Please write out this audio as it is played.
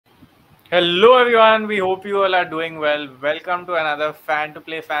Hello everyone, we hope you all are doing well. Welcome to another Fan to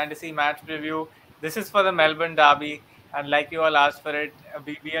Play Fantasy match preview. This is for the Melbourne Derby, and like you all asked for it, a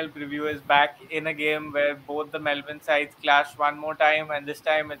BBL preview is back in a game where both the Melbourne sides clash one more time, and this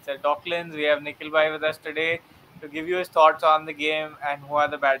time it's at Docklands. We have Nikhil Bhai with us today to give you his thoughts on the game and who are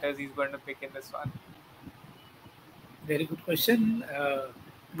the batters he's going to pick in this one. Very good question.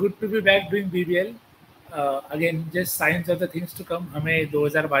 Good to be back doing BBL. Again, just signs of the things to come. हमें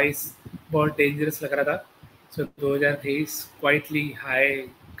 2022 बहुत dangerous लग रहा था. So 2023 quietly high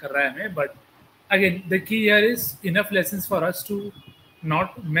कर रहा है हमें. But again, the key here is enough lessons for us to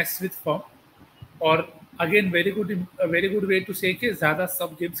not mess with form. और again, very good way to say कि ज़्यादा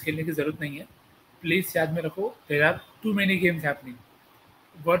सब games खेलने की ज़रूरत नहीं है. Please याद में रखो, there are too many games happening.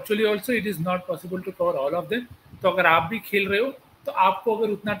 Virtually also it is not possible to cover all of them. तो अगर आप भी खेल रहे हो तो आपको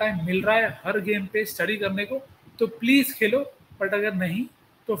अगर उतना टाइम मिल रहा है हर गेम पे स्टडी करने को तो प्लीज़ खेलो. बट अगर नहीं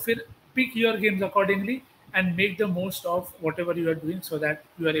तो फिर pick your games accordingly and make the most of what ever you are doing so that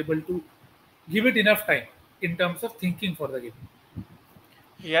you are able to give it enough time in terms of thinking for the game.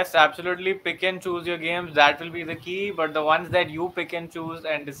 Yes, absolutely. Pick and choose your games. That will be the key. But the ones that you pick and choose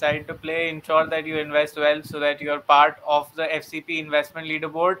and decide to play, ensure that you invest well so that you're part of the FCP investment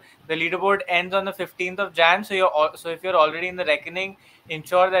leaderboard. The leaderboard ends on the 15th of Jan. So if you're already in the reckoning,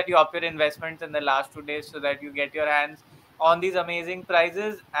 ensure that you up your investments in the last 2 days so that you get your hands on these amazing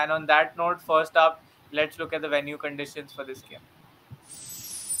prizes. And on that note, first up, let's look at the venue conditions for this game.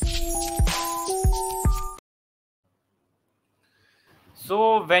 So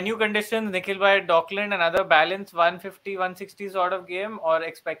venue conditions, Nikhil by Dockland, another balance 150, 160 sort of game, or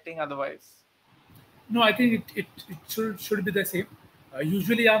expecting otherwise? No, I think it should be the same.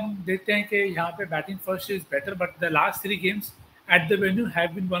 Usually हम देखते हैं कि यहाँ पे batting first is better but the last 3 games at the venue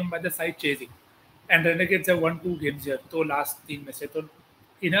have been won by the side chasing and Renegades have won 2 games here. तो last 3 में से तो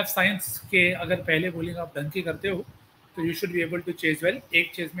इनफ साइंस के अगर पहले बॉलिंग आप ढंग की करते हो तो you should be able to chase well.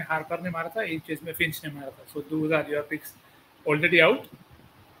 एक चेज में हार्पर ने मारा था, एक चेज में फिंच ने मारा था. So those are your pics already out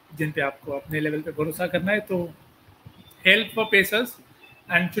जिन पे आपको अपने लेवल पे भरोसा करना है. तो help for pacers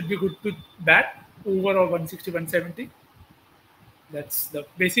and should be good to bat over or 160, 170. That's the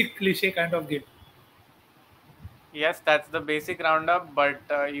basic cliche kind of game. Yes, that's the basic roundup,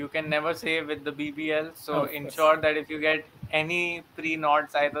 but you can never say with the BBL. So ensure that if you get any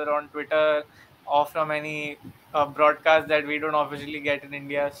pre-nods either on Twitter or from any broadcast that we don't officially get in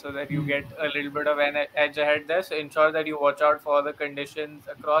India, so that you get a little bit of an edge ahead there. So ensure that you watch out for the conditions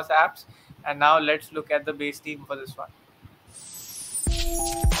across apps. And now let's look at the base team for this one.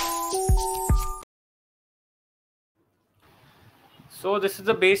 So this is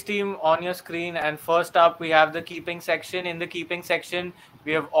the base team on your screen, and first up we have the keeping section. In the keeping section,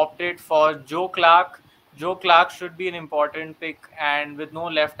 we have opted for Joe Clark. Joe Clark should be an important pick, and with no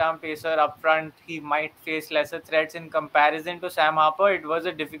left-arm pacer up front, he might face lesser threats in comparison to Sam Harper. It was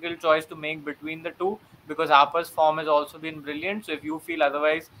a difficult choice to make between the two because Harper's form has also been brilliant. So if you feel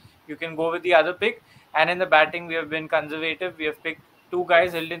otherwise, you can go with the other pick. And in the batting, we have been conservative. We have picked two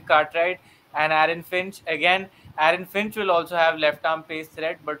guys, Hilton Cartwright and Aaron Finch. Again, Aaron Finch will also have left-arm pace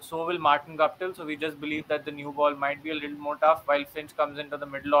threat, but so will Martin Guptill. So we just believe that the new ball might be a little more tough while Finch comes into the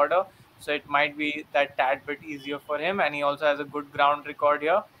middle order. So it might be that tad bit easier for him, and he also has a good ground record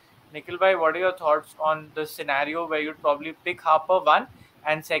here. Nikhil bhai, what are your thoughts on the scenario where you'd probably pick Harper one?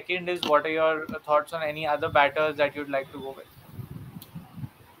 And second is, what are your thoughts on any other batters that you'd like to go with?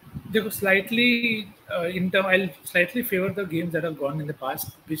 देखो slightly I'll slightly favor the games that have gone in the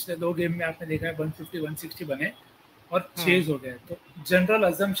past. पिछले 2 game में आपने देखा है 150, 160 बने और chase हो गया. तो जनरल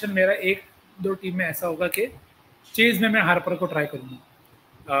अजम्पशन मेरा 1-2 टीम में ऐसा होगा कि चेज में मैं हार्पर को ट्राई करूँगा.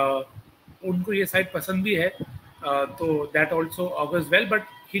 उनको ये साइड पसंद भी है, तो that also augurs well, but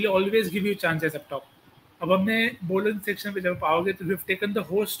he will always give you chances up top. अब हमने बॉलिंग सेक्शन पे जब आओगे तो we have taken the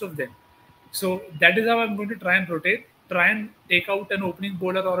host of them. So that is how I'm going to try and rotate, try and take out an opening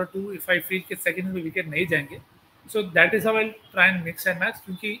bowler or a two if I feel कि second में wicket नहीं जाएंगे. So that is how I'll try and mix and match,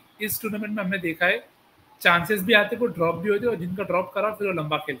 क्योंकि इस tournament में हमने देखा है चांसेस भी आते, वो ड्रॉप भी होते और जिनका ड्रॉप करा फिर वो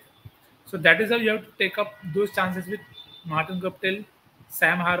लंबा खेलते. So that is how you have to take up those chances with Martin Guptill,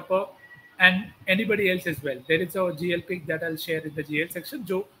 Sam Harper and anybody else as well. There is a GL pick that I'll share in the GL section,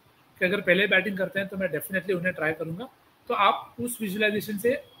 जो कि अगर पहले batting करते हैं तो मैं definitely उन्हें try करूंगा. तो आप उस विजुअलाइजेशन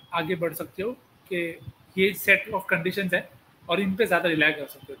से आगे बढ़ सकते हो कि ये सेट ऑफ कंडीशंस है और इन पे ज़्यादा रिलाई कर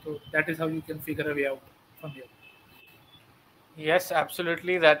सकते हो. तो that is how you can figure a way out from here. Yes,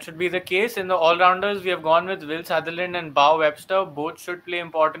 absolutely. That should be the case. In the all-rounders, we have gone with Will Sutherland and Bow Webster. Both should play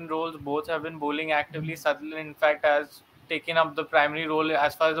important roles. Both have been bowling actively. Sutherland, in fact, has taken up the primary role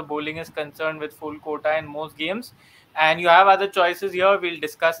as far as the bowling is concerned with full quota in most games. And you have other choices here. We'll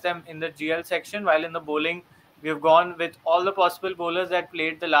discuss them in the GL section. While in the bowling, we've gone with all the possible bowlers that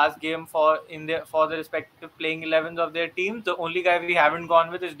played the last game for the respective playing 11s of their teams. The only guy we haven't gone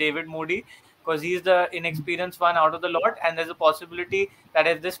with is David Moody, because he's the inexperienced one out of the lot. And there's a possibility that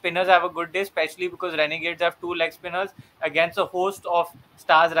if the spinners have a good day, especially because Renegades have two leg spinners against a host of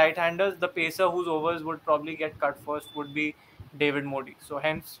Stars right-handers, the pacer whose overs would probably get cut first would be David Moody. So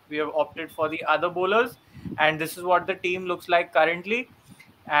hence we have opted for the other bowlers, and this is what the team looks like currently.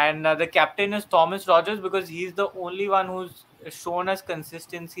 And the captain is Thomas Rogers, because he's the only one who's shown us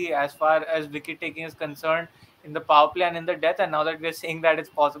consistency as far as wicket taking is concerned in the power play and in the death. And now that we're saying that it's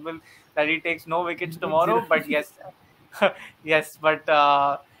possible that he takes no wickets tomorrow, but yes, yes, but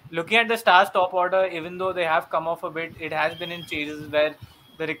looking at the Stars top order, even though they have come off a bit, it has been in chases where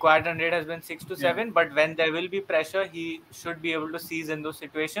the required run rate has been 6 to 7. But when there will be pressure, he should be able to seize in those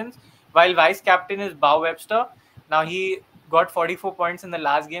situations. While vice captain is Bow Webster, now he got 44 points in the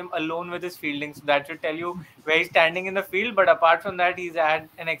last game alone with his fielding. So that should tell you where he's standing in the field. But apart from that, he's had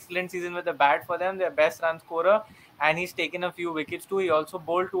an excellent season with the bat for them, their best run scorer, and he's taken a few wickets too. He also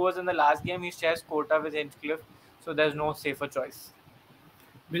bowled 2 overs in the last game. He shares quota with Hinchcliffe, so there's no safer choice.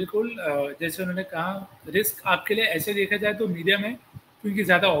 बिल्कुल जैसे उन्होंने कहा, risk आपके लिए ऐसे देखा जाए तो मीडियम है, क्योंकि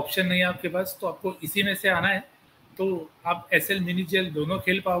ज़्यादा ऑप्शन नहीं है आपके पास, तो आपको इसी में से आना है, तो आप एसएल मिनी जेल दोनों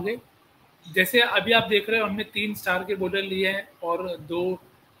खेल पाओगे। जैसे अभी आप देख रहे हो, हमने 3 स्टार के बॉलर लिए हैं और 2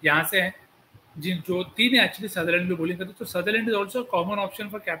 यहाँ से हैं, जिन जो 3 एक्चुअली सदरलैंड में बॉलिंग करते, तो Sutherland is also common option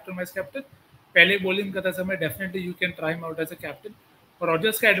for captain vice captain. पहले बॉलिंग करते समय definitely you can try out as a captain. और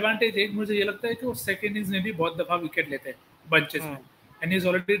रॉजर्स का एडवांटेज एक मुझे ये लगता है कि वो सेकेंड इनिंग्स में भी बहुत दफ़ा विकेट लेते हैं बंचेस में, and he's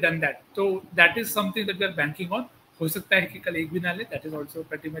already done that. So that is something that we are banking on. हो सकता है कि कल एक भी ना ले, that is also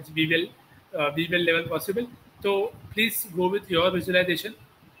pretty much BBL level possible. तो please go with your visualization.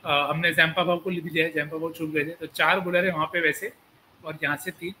 हमने जैम्पा भाव को लिख दिया है, जैम्पा भाव चुन गए थे, तो 4 बॉलर है वहाँ पे वैसे, और यहाँ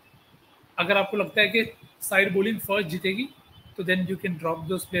से 3। अगर आपको लगता है कि साइड बॉलिंग फर्स्ट जीतेगी, तो then you can drop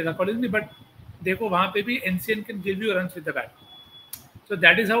those players accordingly. But देखो वहाँ पे भी NCN can give you runs with the bat, so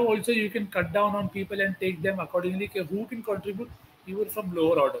that is how also you can cut down on people and take them accordingly, who can contribute even from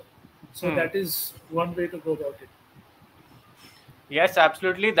lower order. So that is one way to go about it. Yes,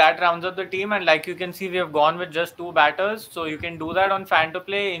 absolutely. That rounds up the team, and like you can see, we have gone with just 2 batters. So you can do that on Fan to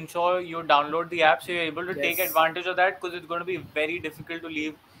Play. Ensure you download the app so you're able to take advantage of that, because it's going to be very difficult to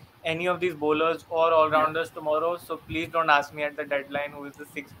leave any of these bowlers or all-rounders tomorrow. So please don't ask me at the deadline who is the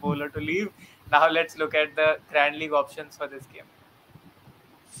 6th bowler to leave. Now let's look at the Grand League options for this game.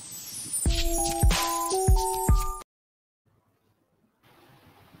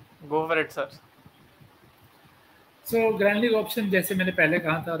 Go for it, sir. So grand league option, जैसे मैंने पहले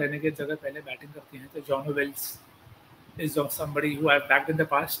कहा था, Renegades अगर पहले batting करती हैं तो John Wales is somebody who I have backed in the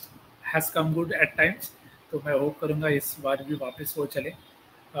past, has come good at times, तो मैं होप करूंगा इस बार भी वापस वो चले।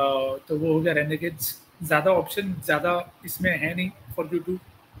 तो वो हो गया रेनेगेड्स। ज़्यादा ऑप्शन ज़्यादा इसमें है नहीं for you to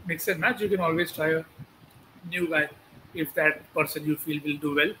mix and match. You can always try a new guy if that person you feel will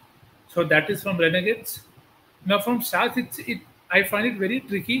do well. So that is from Renegades. Now from stars it I find it very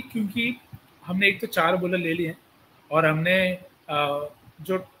tricky, क्योंकि हमने एक तो 4 bowler ले लिए हैं, और हमने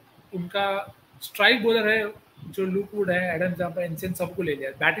जो उनका स्ट्राइक बॉलर है, जो लुक वुड है, एडम जाम्पा, इनसेन, सबको ले लिया।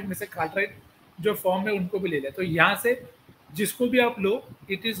 बैटिंग में से कार्टराइट जो फॉर्म में उनको भी ले लिया। तो यहाँ से जिसको भी आप लो,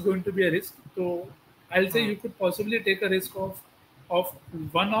 it is going to be a risk. तो I will say you could possibly take a risk of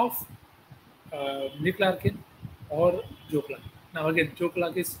one of Nick Larkin और जो क्लार्क। नाउ अगेन जो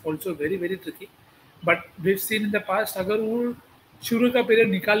Clark is also very very tricky, but we have seen in the past, अगर वो शुरू का period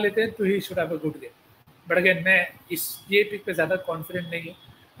निकाल लेते हैं तो he should have a good game. But again मैं ये पिक पे ज़्यादा कॉन्फिडेंट नहीं है,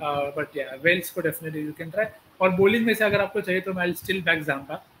 बट या वेल्स को डेफिनेटली यू कैन ट्राई। और बॉलिंग में से अगर आपको चाहिए तो मैं आई स्टिल बैक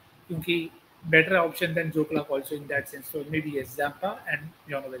जाम्पा, क्योंकि बेटर ऑप्शन देन जो Clark also in that sense. So may be yes, Zampa and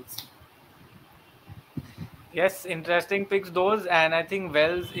John Wales. Yes, interesting picks those, and I think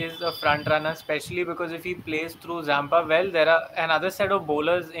Wells is a front runner, especially because if he plays through Zampa well, there are another set of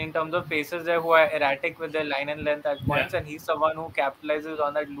bowlers in terms of pacers there who are erratic with their line and length at points, and he's someone who capitalizes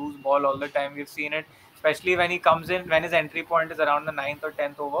on that loose ball all the time. We've seen it, especially when he comes in, when his entry point is around the 9th or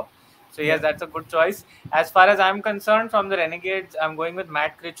 10th over. So yes, that's a good choice. As far as I'm concerned, from the Renegades, I'm going with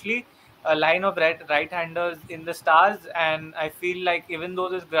Matt Critchley, a line of right-handers in the Stars, and I feel like even though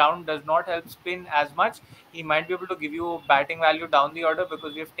this ground does not help spin as much, he might be able to give you batting value down the order,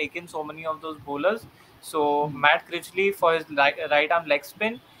 because we have taken so many of those bowlers. So Matt Critchley for his right arm leg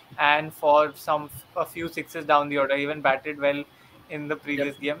spin, and for a few sixes down the order, even batted well in the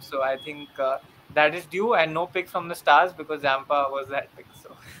previous game. So I think that is due, and no pick from the Stars because Zampa was that pick.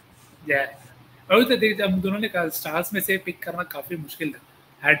 So yeah, और तो देख, हम दोनों ने कहा stars में से pick करना काफी मुश्किल था,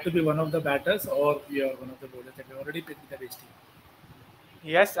 had to be one of the batters or you're one of the bowlers that we already picked with the base team.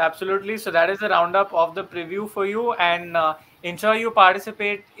 Yes, absolutely. So that is the roundup of the preview for you, and ensure you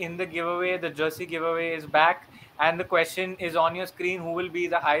participate in the giveaway. The jersey giveaway is back, and the question is on your screen: who will be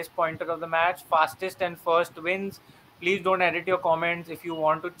the highest pointer of the match? Fastest and first wins. Please don't edit your comments. If you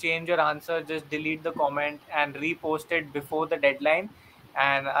want to change your answer, just delete the comment and repost it before the deadline.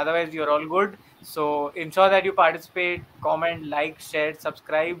 And otherwise, you're all good. So ensure that you participate, comment, like, share,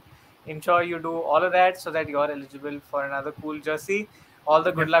 subscribe. Ensure you do all of that so that you're eligible for another cool jersey. All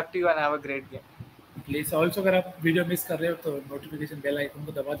the good Yep. luck to you and have a great game. Please also अगर आप video miss कर रहे हो तो notification bell icon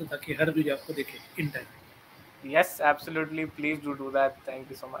को दबा दो ताकि हर वीडियो आपको दिखे in time. Yes, absolutely. Please do that.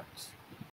 Thank you so much.